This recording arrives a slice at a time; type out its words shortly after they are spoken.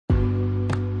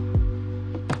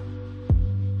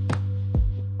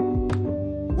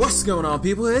What's going on,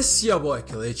 people? It's your boy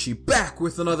Kelechi back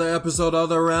with another episode of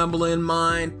the Ramblin'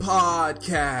 Mind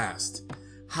Podcast.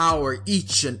 How are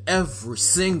each and every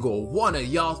single one of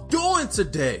y'all doing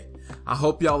today? I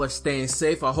hope y'all are staying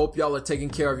safe. I hope y'all are taking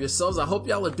care of yourselves. I hope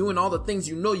y'all are doing all the things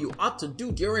you know you ought to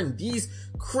do during these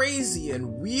crazy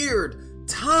and weird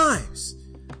times.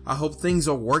 I hope things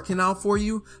are working out for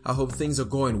you. I hope things are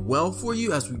going well for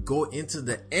you as we go into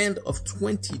the end of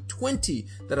 2020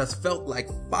 that has felt like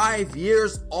 5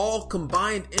 years all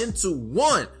combined into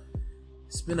one.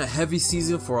 It's been a heavy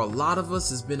season for a lot of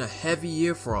us. It's been a heavy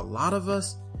year for a lot of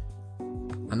us.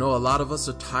 I know a lot of us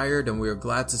are tired and we are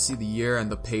glad to see the year and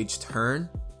the page turn.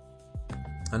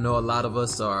 I know a lot of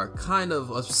us are kind of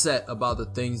upset about the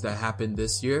things that happened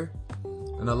this year.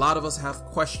 And a lot of us have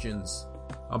questions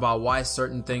about why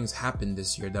certain things happened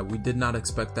this year that we did not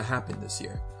expect to happen this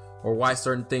year, or why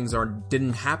certain things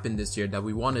didn't happen this year that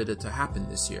we wanted it to happen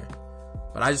this year.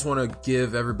 But I just want to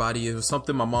give everybody, it was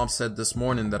something my mom said this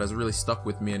morning that has really stuck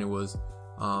with me, and it was,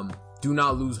 do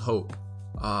not lose hope.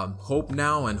 Hope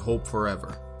now and hope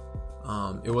forever.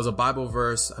 It was a Bible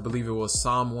verse, I believe it was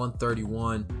Psalm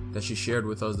 131 that she shared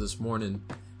with us this morning,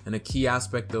 and a key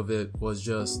aspect of it was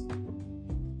just,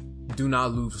 do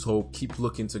not lose hope, keep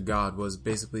looking to God, was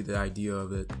basically the idea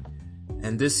of it.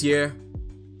 And this year,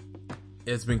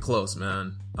 it's been close,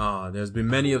 man. There's been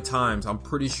many of times, I'm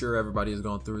pretty sure everybody has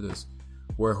gone through this,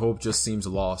 where hope just seems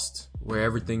lost, where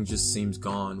everything just seems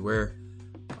gone, where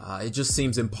it just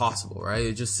seems impossible, right?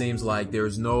 It just seems like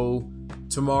there's no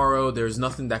tomorrow, there's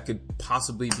nothing that could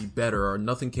possibly be better, or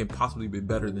nothing can possibly be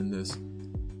better than this,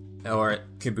 or it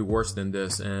could be worse than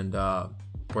this, and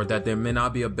or that there may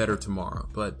not be a better tomorrow.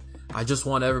 But I just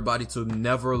want everybody to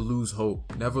never lose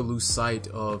hope, never lose sight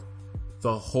of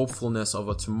the hopefulness of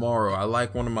a tomorrow. I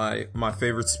like one of my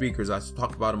favorite speakers. I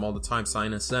talk about him all the time,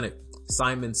 Simon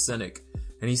Sinek.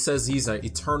 And he says he's an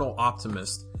eternal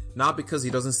optimist, not because he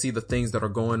doesn't see the things that are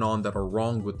going on that are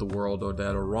wrong with the world or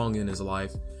that are wrong in his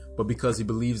life, but because he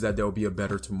believes that there will be a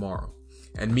better tomorrow.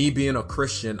 And me being a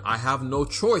Christian, I have no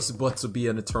choice but to be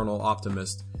an eternal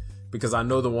optimist, because I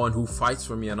know the one who fights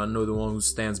for me and I know the one who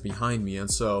stands behind me. And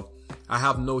so I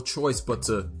have no choice but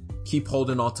to keep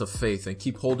holding on to faith and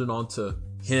keep holding on to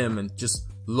him and just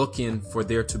looking for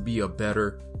there to be a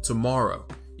better tomorrow.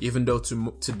 Even though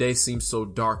today seems so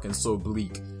dark and so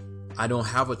bleak, I don't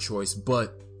have a choice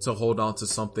but to hold on to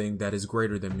something that is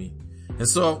greater than me. And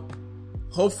so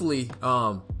hopefully,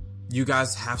 you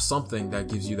guys have something that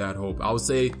gives you that hope. I would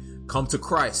say come to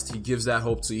Christ. He gives that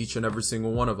hope to each and every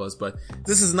single one of us. But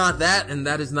this is not that, and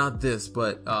that is not this.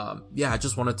 But I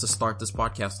just wanted to start this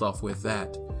podcast off with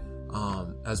that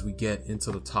as we get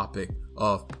into the topic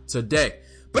of today.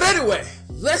 But anyway,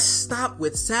 let's stop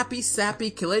with sappy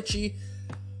Kelechi.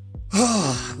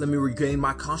 Let me regain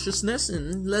my consciousness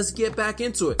and let's get back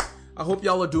into it. I hope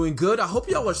y'all are doing good. I hope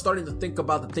y'all are starting to think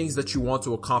about the things that you want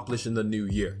to accomplish in the new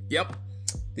year. Yep.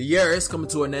 The year is coming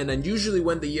to an end, and usually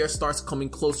when the year starts coming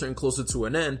closer and closer to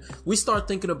an end, we start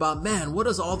thinking about, man, what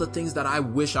is all the things that I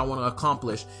wish I want to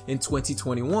accomplish in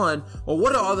 2021? Or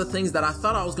what are all the things that I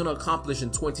thought I was going to accomplish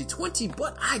in 2020,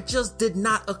 but I just did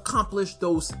not accomplish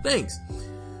those things?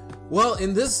 Well,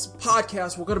 in this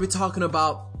podcast, we're going to be talking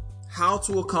about how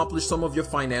to accomplish some of your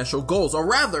financial goals, or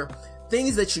rather,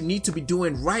 things that you need to be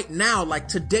doing right now, like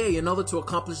today, in order to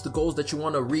accomplish the goals that you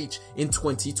want to reach in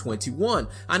 2021.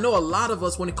 I know a lot of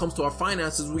us, when it comes to our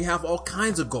finances, we have all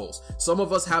kinds of goals. Some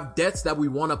of us have debts that we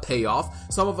want to pay off.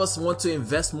 Some of us want to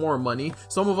invest more money.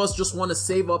 Some of us just want to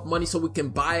save up money so we can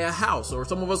buy a house, or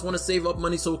some of us want to save up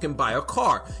money so we can buy a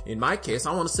car. In my case,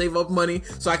 I want to save up money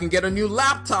so I can get a new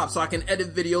laptop so I can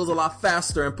edit videos a lot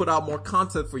faster and put out more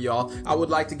content for y'all. I would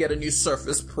like to get a new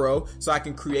Surface Pro so I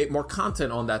can create more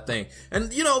content on that thing.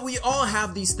 And we all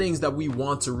have these things that we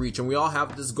want to reach, and we all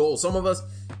have this goal. Some of us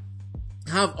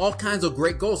have all kinds of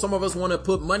great goals. Some of us want to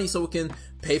put money so we can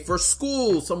pay for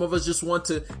school. Some of us just want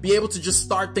to be able to just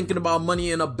start thinking about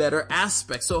money in a better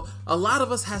aspect. So a lot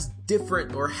of us have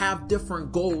different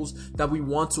goals that we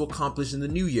want to accomplish in the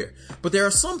new year. But there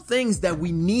are some things that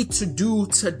we need to do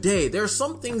today. There are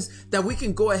some things that we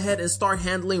can go ahead and start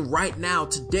handling right now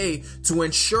today to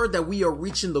ensure that we are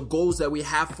reaching the goals that we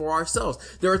have for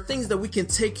ourselves. There are things that we can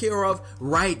take care of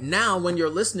right now when you're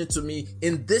listening to me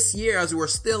in this year, as we're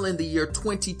still in the year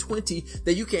 2020,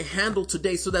 that you can handle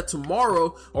today so that tomorrow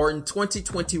tomorrow or in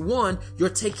 2021, you're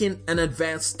taking an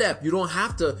advanced step. You don't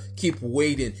have to keep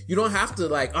waiting. You don't have to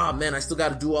like, oh man, I still got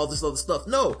to do all this other stuff.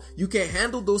 No, you can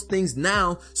handle those things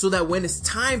now so that when it's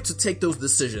time to take those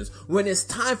decisions, when it's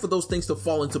time for those things to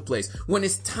fall into place, when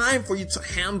it's time for you to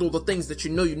handle the things that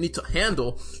you know you need to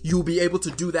handle, you'll be able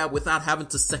to do that without having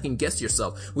to second guess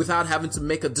yourself, without having to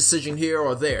make a decision here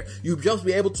or there. You'll just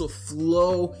be able to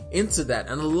flow into that.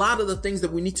 And a lot of the things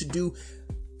that we need to do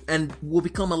and will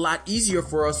become a lot easier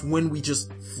for us when we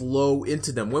just flow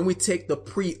into them. When we take the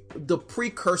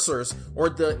precursors or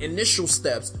the initial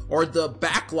steps or the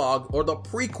backlog or the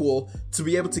prequel to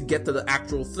be able to get to the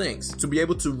actual things, to be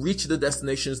able to reach the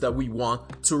destinations that we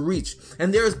want to reach.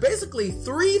 And there's basically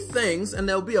 3 things, and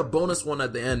there'll be a bonus one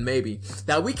at the end maybe,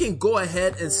 that we can go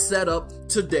ahead and set up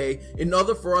today in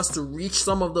order for us to reach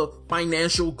some of the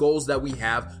financial goals that we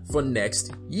have for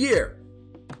next year.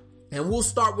 And we'll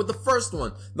start with the first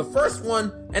one. The first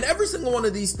one, and every single one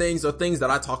of these things are things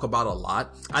that I talk about a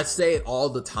lot. I say it all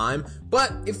the time,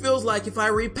 but it feels like if I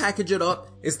repackage it up,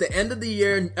 it's the end of the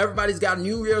year and everybody's got a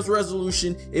New Year's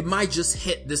resolution. It might just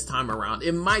hit this time around.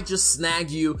 It might just snag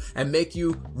you and make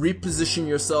you reposition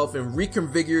yourself and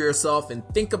reconfigure yourself and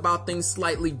think about things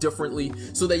slightly differently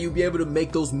so that you'll be able to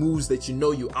make those moves that you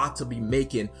know you ought to be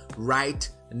making right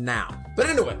now. But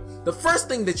anyway, the first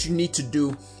thing that you need to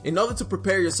do in order to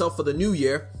prepare yourself for the new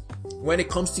year when it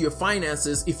comes to your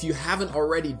finances, if you haven't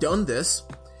already done this,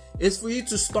 is for you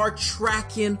to start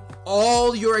tracking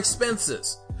all your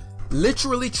expenses.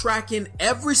 Literally tracking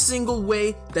every single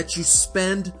way that you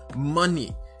spend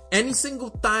money. Any single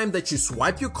time that you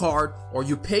swipe your card or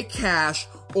you pay cash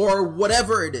or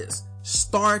whatever it is,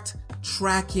 start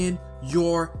tracking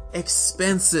your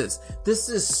expenses. This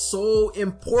is so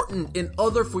important in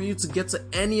order for you to get to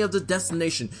any of the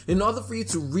destination, in order for you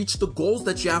to reach the goals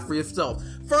that you have for yourself.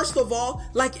 First of all,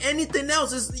 like anything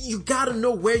else, is you gotta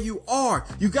know where you are.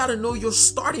 You gotta know your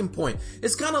starting point.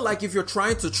 It's kind of like if you're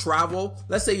trying to travel,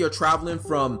 let's say you're traveling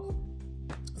from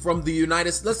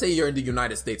let's say you're in the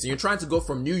United States and you're trying to go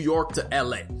from New York to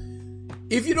LA.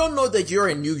 If you don't know that you're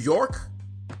in New York,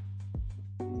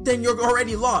 then you're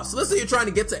already lost. So let's say you're trying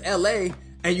to get to LA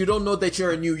and you don't know that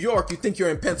you're in New York, you think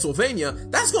you're in Pennsylvania,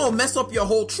 that's gonna mess up your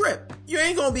whole trip. You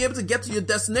ain't gonna be able to get to your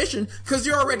destination because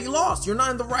you're already lost. You're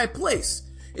not in the right place.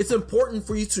 It's important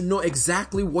for you to know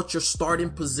exactly what your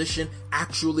starting position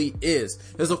actually is.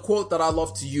 There's a quote that I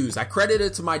love to use. I credit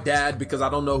it to my dad because I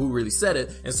don't know who really said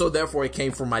it, and so therefore it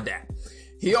came from my dad.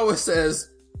 He always says,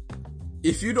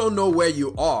 if you don't know where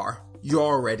you are, you're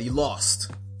already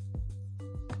lost.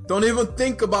 Don't even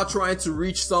think about trying to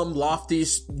reach some lofty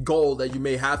goal that you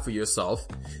may have for yourself.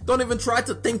 Don't even try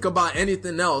to think about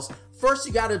anything else. First,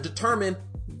 you got to determine,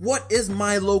 what is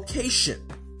my location?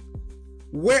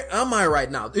 Where am I right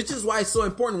now? Which is why it's so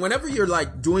important. Whenever you're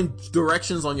like doing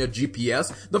directions on your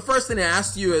GPS, the first thing it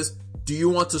asks you is, do you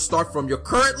want to start from your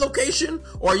current location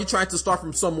or are you trying to start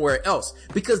from somewhere else?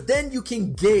 Because then you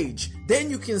can gauge,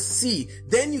 then you can see,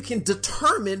 then you can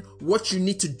determine what you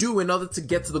need to do in order to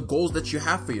get to the goals that you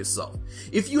have for yourself.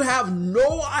 If you have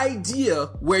no idea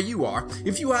where you are,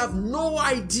 if you have no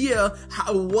idea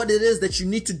what it is that you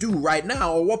need to do right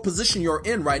now or what position you're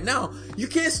in right now, you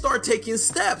can't start taking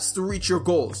steps to reach your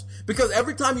goals. Because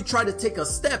every time you try to take a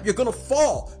step, you're gonna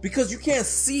fall because you can't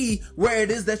see where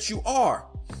it is that you are.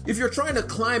 If you're trying to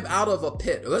climb out of a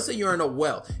pit, let's say you're in a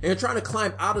well and you're trying to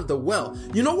climb out of the well,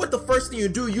 you know what the first thing you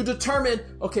do? You determine,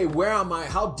 okay, where am I?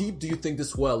 How deep do you think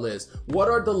this well is? What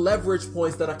are the leverage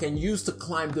points that I can use to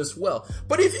climb this well?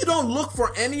 But if you don't look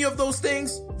for any of those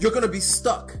things, you're going to be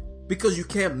stuck because you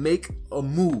can't make a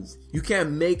move. You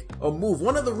can't make a move.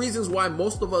 One of the reasons why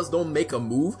most of us don't make a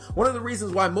move, one of the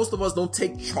reasons why most of us don't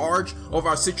take charge of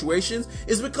our situations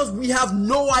is because we have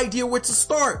no idea where to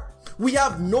start. We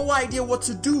have no idea what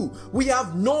to do. We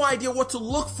have no idea what to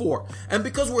look for. And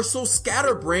because we're so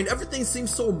scatterbrained, everything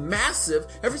seems so massive,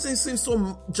 everything seems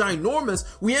so ginormous,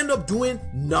 we end up doing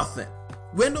nothing.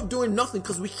 We end up doing nothing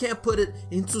because we can't put it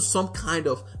into some kind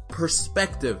of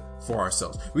perspective for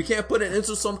ourselves. We can't put it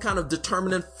into some kind of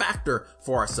determinant factor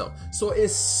for ourselves. So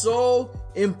it's so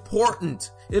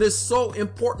important. It is so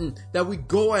important that we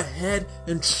go ahead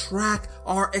and track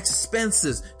our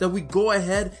expenses, that we go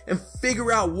ahead and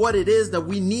figure out what it is that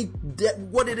we need,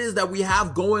 what it is that we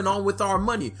have going on with our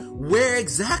money. Where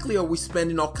exactly are we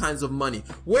spending all kinds of money?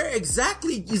 Where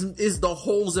exactly is the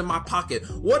holes in my pocket?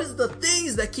 What is the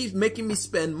things that keeps making me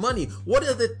spend money? What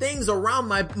are the things around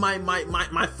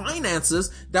my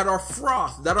finances that are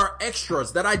froth, that are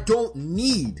extras, that I don't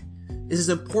need? It is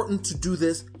important to do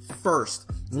this first.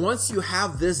 Once you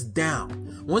have this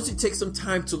down, once you take some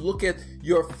time to look at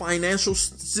your financial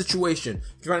situation,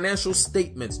 financial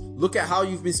statements, look at how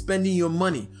you've been spending your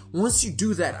money. Once you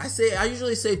do that, I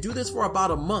usually say do this for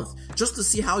about a month just to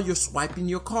see how you're swiping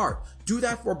your card. Do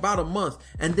that for about a month.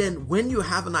 And then when you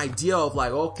have an idea of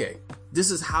like, okay,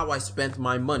 this is how I spent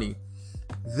my money,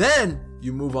 then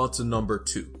you move on to number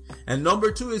 2. And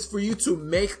number 2 is for you to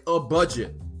make a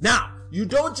budget. Now, you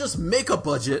don't just make a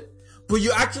budget, but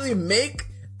you actually make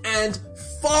and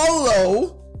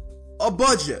follow a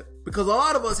budget. Because a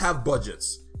lot of us have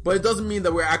budgets, but it doesn't mean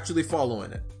that we're actually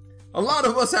following it. A lot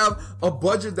of us have a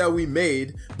budget that we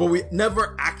made, but we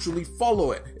never actually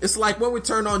follow it. It's like when we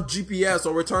turn on GPS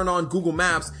or we turn on Google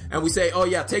Maps and we say, oh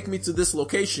yeah, take me to this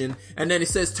location. And then it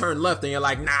says turn left and you're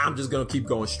like, nah, I'm just going to keep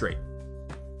going straight.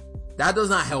 That does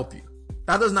not help you.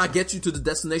 That does not get you to the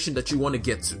destination that you want to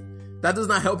get to. That does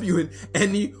not help you in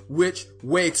any which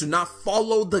way to not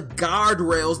follow the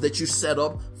guardrails that you set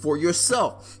up for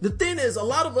yourself. The thing is, a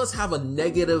lot of us have a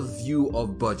negative view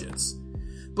of budgets.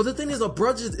 But the thing is, a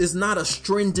budget is not a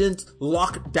stringent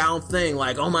lockdown thing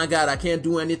like, oh my God, I can't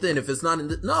do anything if it's not in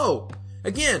the... No.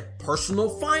 Again, personal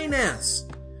finance.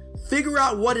 Figure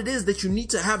out what it is that you need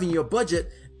to have in your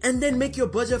budget and then make your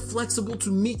budget flexible to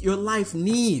meet your life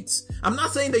needs. I'm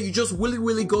not saying that you just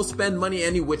willy-willy go spend money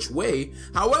any which way.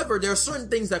 However, there are certain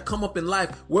things that come up in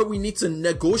life where we need to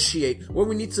negotiate, where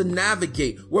we need to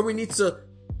navigate, where we need to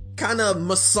kind of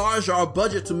massage our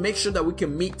budget to make sure that we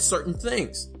can meet certain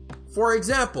things. For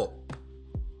example,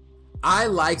 I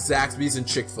like Zaxby's and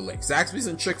Chick-fil-A. Zaxby's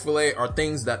and Chick-fil-A are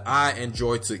things that I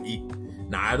enjoy to eat.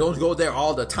 Now, I don't go there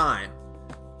all the time,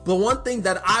 but one thing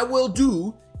that I will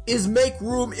do is make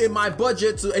room in my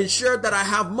budget to ensure that I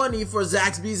have money for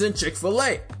Zaxby's and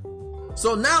Chick-fil-A.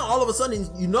 So now all of a sudden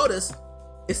you notice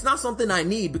it's not something I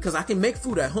need because I can make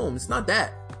food at home. It's not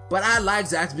that. But I like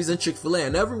Zaxby's and Chick-fil-A,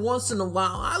 and every once in a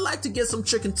while I like to get some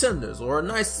chicken tenders or a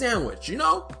nice sandwich, you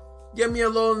know? Get me a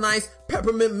little nice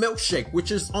peppermint milkshake,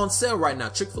 which is on sale right now.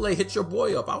 Chick-fil-A, hit your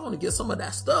boy up. I want to get some of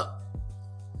that stuff.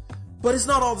 But it's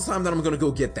not all the time that I'm going to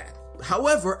go get that.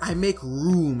 However, I make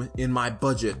room in my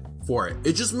budget for it.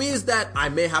 It just means that I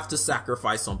may have to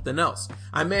sacrifice something else.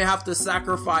 I may have to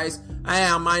sacrifice, hey,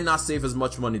 I might not save as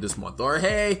much money this month. Or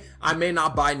hey, I may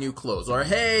not buy new clothes. Or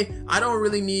hey, I don't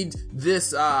really need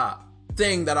this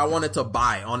thing that I wanted to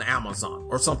buy on Amazon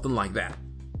or something like that.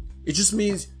 It just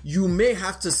means you may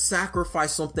have to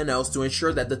sacrifice something else to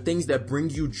ensure that the things that bring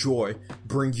you joy,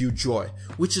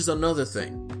 which is another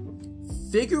thing.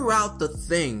 Figure out the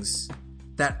things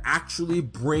that actually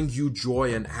bring you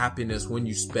joy and happiness when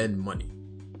you spend money.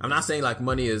 I'm not saying like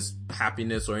money is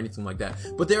happiness or anything like that,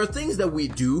 but there are things that we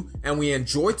do and we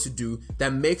enjoy to do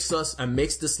that makes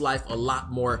this life a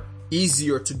lot more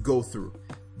easier to go through.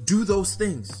 Do those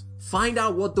things. Find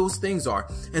out what those things are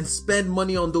and spend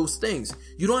money on those things.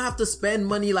 You don't have to spend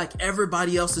money like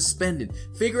everybody else is spending.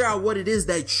 Figure out what it is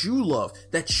that you love,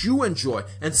 that you enjoy,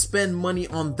 and spend money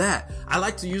on that. I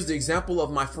like to use the example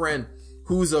of my friend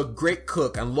who's a great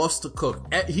cook and loves to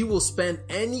cook. He will spend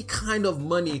any kind of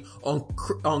money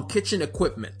on kitchen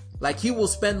equipment. Like he will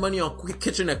spend money on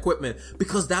kitchen equipment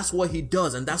because that's what he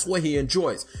does and that's what he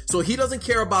enjoys. So he doesn't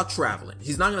care about traveling.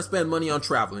 He's not going to spend money on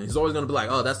traveling. He's always going to be like,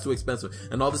 oh, that's too expensive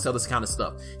and all this other kind of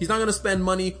stuff. He's not going to spend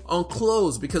money on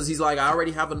clothes because he's like, I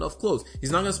already have enough clothes. He's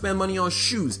not going to spend money on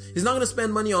shoes. He's not going to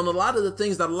spend money on a lot of the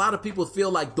things that a lot of people feel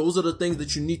like those are the things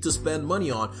that you need to spend money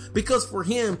on. Because for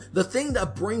him, the thing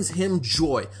that brings him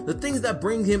joy, the things that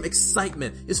bring him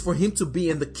excitement is for him to be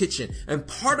in the kitchen. And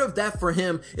part of that for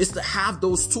him is to have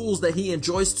those tools that he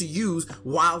enjoys to use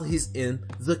while he's in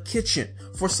the kitchen.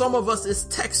 For some of us, it's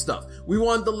tech stuff. We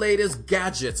want the latest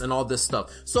gadgets and all this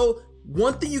stuff. So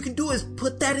one thing you can do is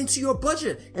put that into your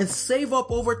budget and save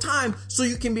up over time so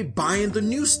you can be buying the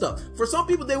new stuff. For some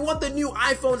people, they want the new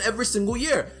iPhone every single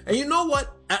year. And you know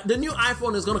what? The new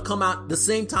iPhone is going to come out the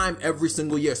same time every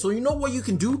single year. So you know what you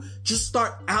can do? Just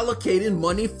start allocating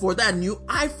money for that new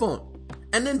iPhone.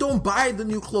 And then don't buy the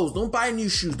new clothes, don't buy new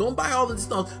shoes, don't buy all this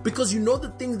stuff because you know the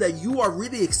things that you are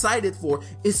really excited for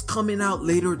is coming out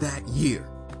later that year.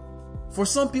 For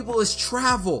some people, it's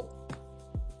travel.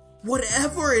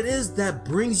 Whatever it is that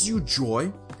brings you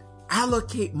joy,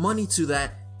 allocate money to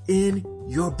that in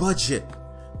your budget.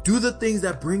 Do the things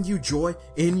that bring you joy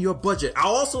in your budget.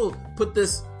 I'll also put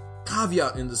this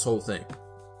caveat in this whole thing.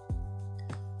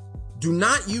 Do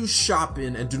not use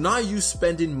shopping and do not use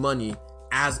spending money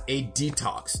as a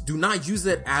detox. Do not use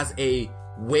it as a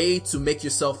way to make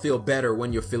yourself feel better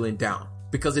when you're feeling down,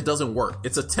 because it doesn't work.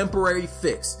 It's a temporary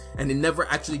fix and it never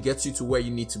actually gets you to where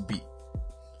you need to be.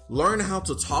 Learn how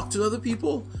to talk to other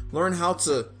people. Learn how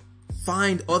to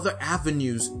find other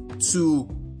avenues to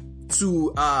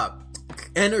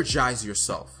Energize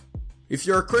yourself. If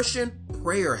you're a Christian,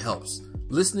 prayer helps.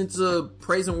 Listening to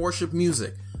praise and worship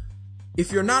music.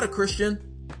 If you're not a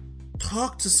Christian,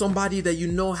 talk to somebody that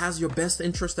you know has your best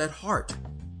interest at heart.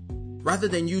 Rather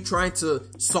than you trying to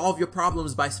solve your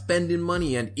problems by spending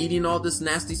money and eating all this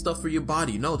nasty stuff for your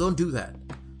body. No, don't do that.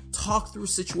 Talk through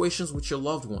situations with your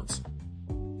loved ones.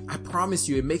 I promise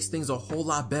you, it makes things a whole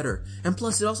lot better. And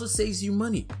plus, it also saves you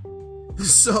money.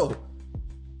 So,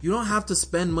 you don't have to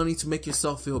spend money to make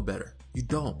yourself feel better. You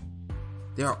don't.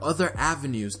 There are other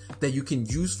avenues that you can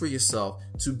use for yourself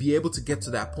to be able to get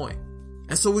to that point.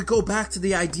 And so we go back to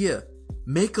the idea.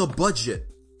 Make a budget,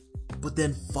 but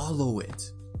then follow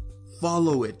it.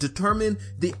 Follow it. Determine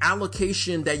the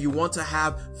allocation that you want to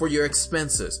have for your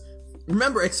expenses.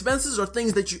 Remember, expenses are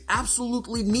things that you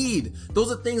absolutely need.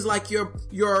 Those are things like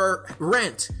your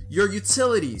rent, your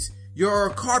utilities,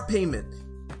 your car payment.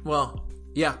 Well,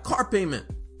 yeah, car payment.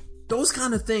 Those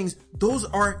kind of things, those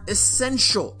are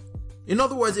essential. In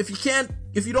other words, if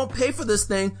you don't pay for this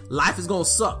thing, life is going to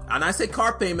suck. And I say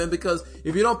car payment because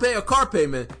if you don't pay a car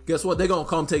payment, guess what? They're going to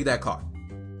come take that car.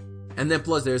 And then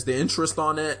plus there's the interest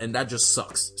on it, and that just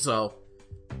sucks. So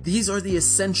these are the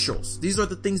essentials. These are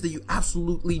the things that you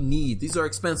absolutely need. These are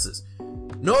expenses.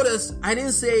 Notice I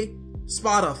didn't say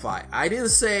Spotify. I didn't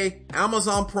say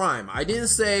Amazon Prime. I didn't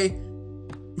say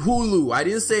Hulu. I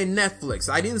didn't say Netflix.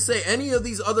 I didn't say any of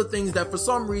these other things that for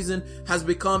some reason has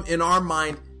become in our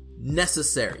mind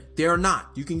necessary. They are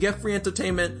not. You can get free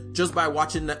entertainment just by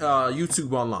watching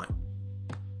YouTube online.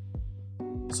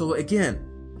 So again,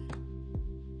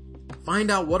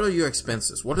 find out what are your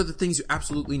expenses. What are the things you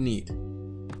absolutely need?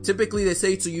 Typically, they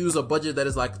say to use a budget that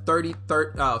is like 50,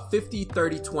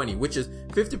 30, 20, which is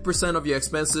 50% of your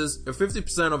expenses, or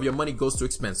 50% of your money goes to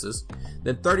expenses.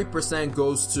 Then 30%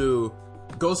 goes to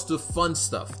fun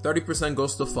stuff. 30%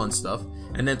 goes to fun stuff.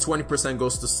 And then 20%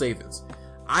 goes to savings.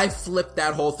 I flipped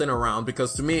that whole thing around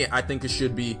because to me, I think it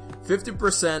should be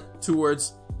 50%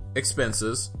 towards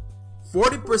expenses,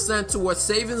 40% towards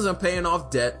savings and paying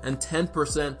off debt, and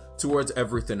 10% towards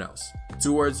everything else.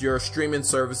 Towards your streaming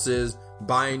services,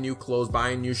 buying new clothes,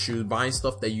 buying new shoes, buying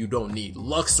stuff that you don't need.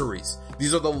 Luxuries.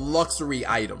 These are the luxury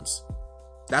items.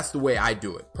 That's the way I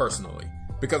do it, personally.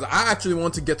 Because I actually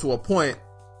want to get to a point,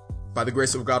 by the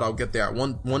grace of God, I'll get there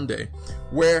one day,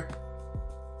 where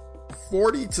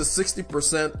 40 to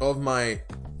 60% of my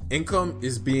income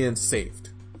is being saved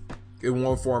in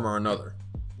one form or another.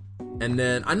 And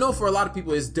then I know for a lot of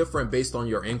people it's different based on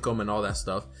your income and all that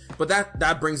stuff. But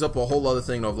that brings up a whole other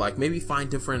thing of like, maybe find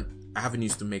different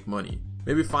avenues to make money.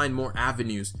 Maybe find more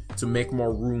avenues to make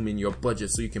more room in your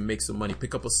budget so you can make some money.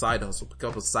 Pick up a side hustle, pick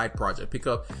up a side project, pick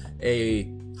up a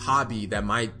hobby that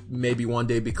might maybe one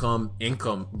day become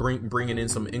income, bringing in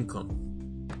some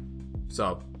income.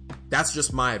 So that's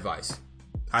just my advice.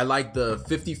 I like the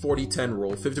 50-40-10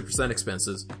 rule, 50%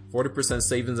 expenses, 40%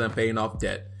 savings and paying off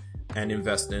debt and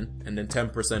investing, and then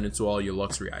 10% into all your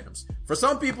luxury items. For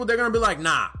some people, they're going to be like,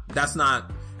 nah, that's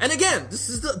not. And again, this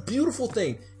is the beautiful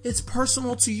thing. It's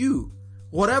personal to you.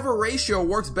 Whatever ratio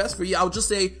works best for you, I would just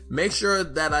say make sure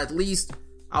that at least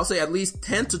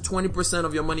 10 to 20%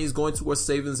 of your money is going towards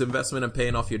savings, investment, and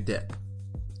paying off your debt.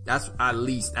 That's at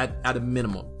least at a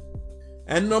minimum.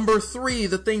 And number 3,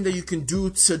 the thing that you can do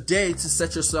today to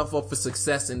set yourself up for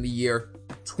success in the year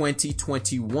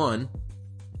 2021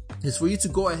 is for you to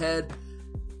go ahead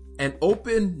and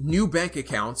open new bank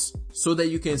accounts so that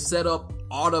you can set up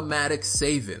automatic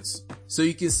savings. So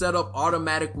you can set up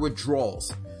automatic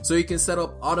withdrawals. So you can set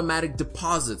up automatic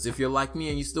deposits if you're like me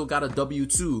and you still got a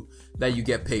W-2 that you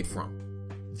get paid from.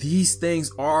 These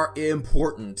things are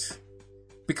important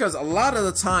because a lot of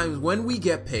the times when we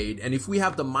get paid, and if we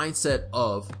have the mindset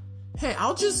of, hey,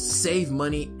 I'll just save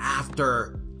money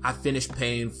after I finish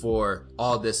paying for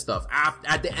all this stuff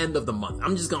at the end of the month.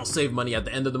 I'm just going to save money at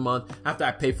the end of the month after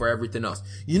I pay for everything else.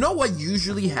 You know what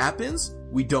usually happens?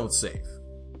 We don't save.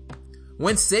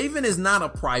 When saving is not a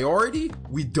priority,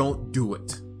 we don't do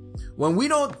it. When we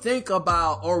don't think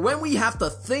about, or when we have to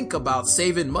think about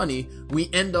saving money,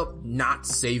 we end up not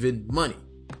saving money.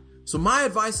 So my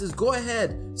advice is go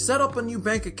ahead, set up a new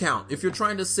bank account if you're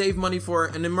trying to save money for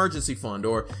an emergency fund,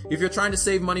 or if you're trying to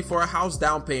save money for a house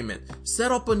down payment.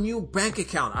 Set up a new bank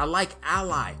account. I like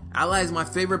Ally. Ally is my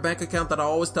favorite bank account that I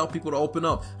always tell people to open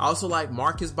up. I also like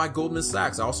Marcus by Goldman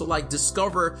Sachs. I also like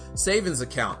Discover Savings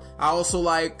Account. I also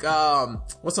like,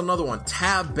 what's another one?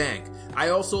 Tab Bank. I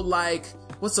also like,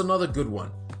 what's another good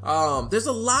one? There's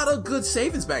a lot of good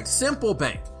savings banks. Simple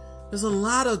Bank. There's a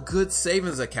lot of good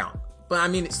savings account. But I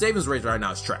mean, savings rate right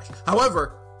now is trash.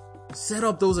 However, set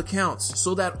up those accounts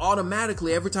so that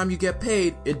automatically every time you get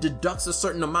paid, it deducts a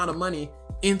certain amount of money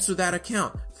into that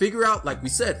account. Figure out, like we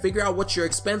said, figure out what your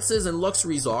expenses and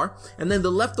luxuries are, and then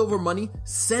the leftover money,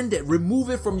 send it, remove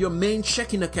it from your main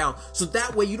checking account. So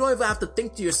that way you don't even have to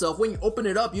think to yourself when you open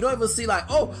it up, you don't even see like,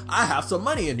 oh, I have some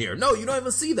money in here. No, you don't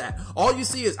even see that. All you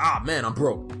see is, man, I'm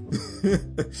broke.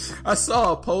 I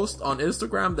saw a post on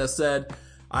Instagram that said,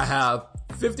 I have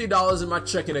 $50 in my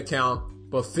checking account,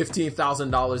 but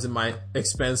 $15,000 in my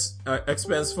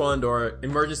expense fund or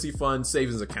emergency fund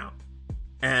savings account.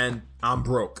 And I'm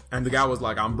broke. And the guy was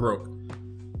like, I'm broke.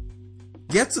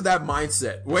 Get to that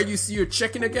mindset where you see your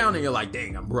checking account and you're like,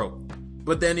 dang, I'm broke.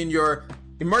 But then in your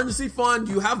emergency fund,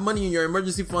 you have money in your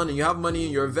emergency fund and you have money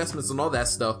in your investments and all that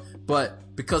stuff.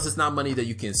 But because it's not money that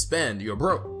you can spend, you're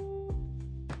broke.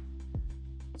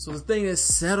 So the thing is,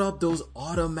 set up those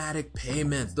automatic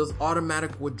payments, those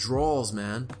automatic withdrawals,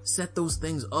 man. Set those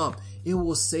things up. It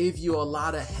will save you a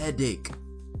lot of headache.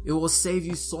 It will save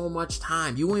you so much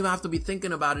time. You won't even have to be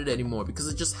thinking about it anymore because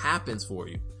it just happens for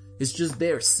you. It's just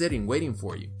there sitting, waiting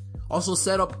for you. Also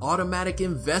set up automatic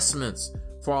investments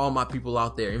for all my people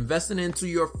out there. Investing into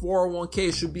your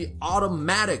 401k should be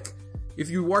automatic. If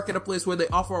you work at a place where they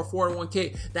offer a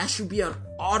 401k, that should be an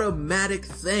automatic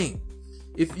thing.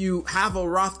 If you have a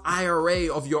Roth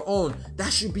IRA of your own,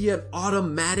 that should be an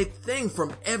automatic thing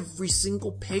from every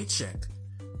single paycheck.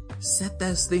 Set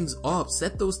those things up.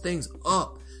 Set those things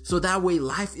up. So that way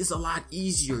life is a lot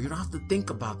easier. You don't have to think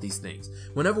about these things.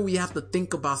 Whenever we have to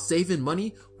think about saving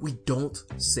money, we don't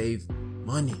save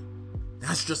money.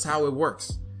 That's just how it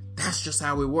works. That's just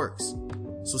how it works.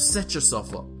 So set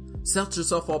yourself up. Set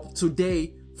yourself up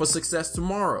today for success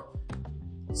tomorrow.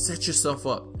 Set yourself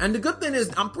up. And the good thing is,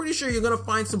 I'm pretty sure you're going to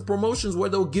find some promotions where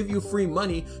they'll give you free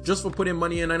money just for putting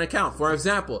money in an account. For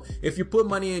example, if you put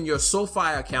money in your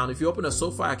SoFi account, if you open a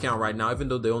SoFi account right now, even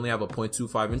though they only have a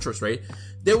 0.25 interest rate,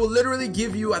 they will literally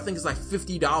give you, I think it's like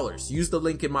 $50. Use the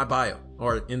link in my bio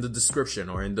or in the description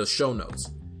or in the show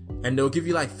notes. And they'll give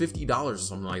you like $50 or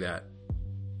something like that.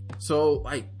 So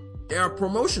like, there are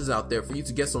promotions out there for you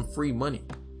to get some free money.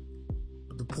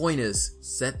 But the point is,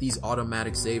 set these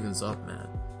automatic savings up, man.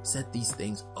 Set these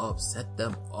things up, set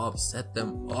them up, set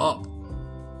them up.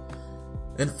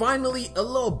 And finally, a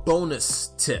little bonus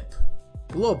tip,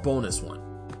 a little bonus one.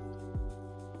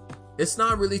 It's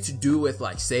not really to do with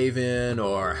like saving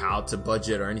or how to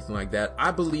budget or anything like that.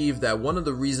 I believe that one of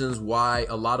the reasons why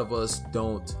a lot of us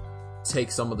don't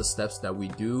take some of the steps that we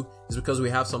do is because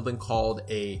we have something called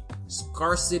a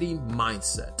scarcity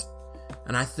mindset.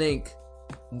 And I think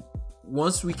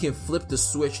once we can flip the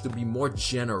switch to be more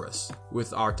generous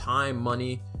with our time,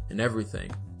 money, and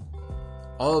everything,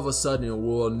 all of a sudden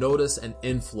we'll notice an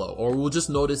inflow, or we'll just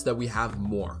notice that we have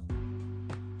more.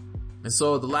 And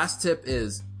so the last tip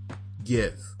is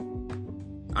give.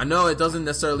 I know it doesn't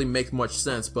necessarily make much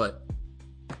sense, but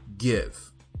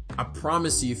give. I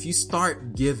promise you, if you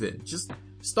start giving, just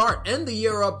end the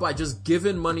year up by just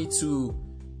giving money to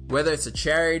whether it's a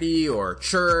charity or a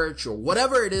church or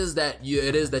whatever it is that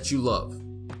you love.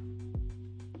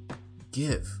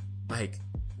 Give. Like,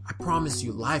 I promise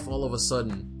you, life all of a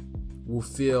sudden will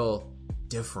feel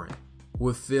different.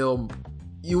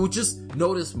 You will just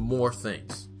notice more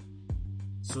things.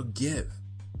 So give.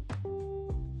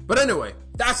 But anyway,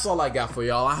 that's all I got for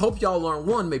y'all. I hope y'all learned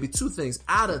one, maybe two things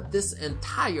out of this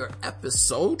entire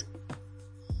episode.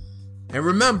 And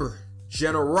remember,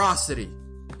 generosity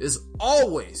is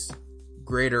always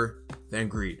greater than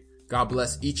greed. God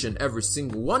bless each and every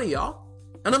single one of y'all.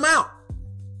 And I'm out.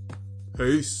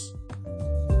 Peace.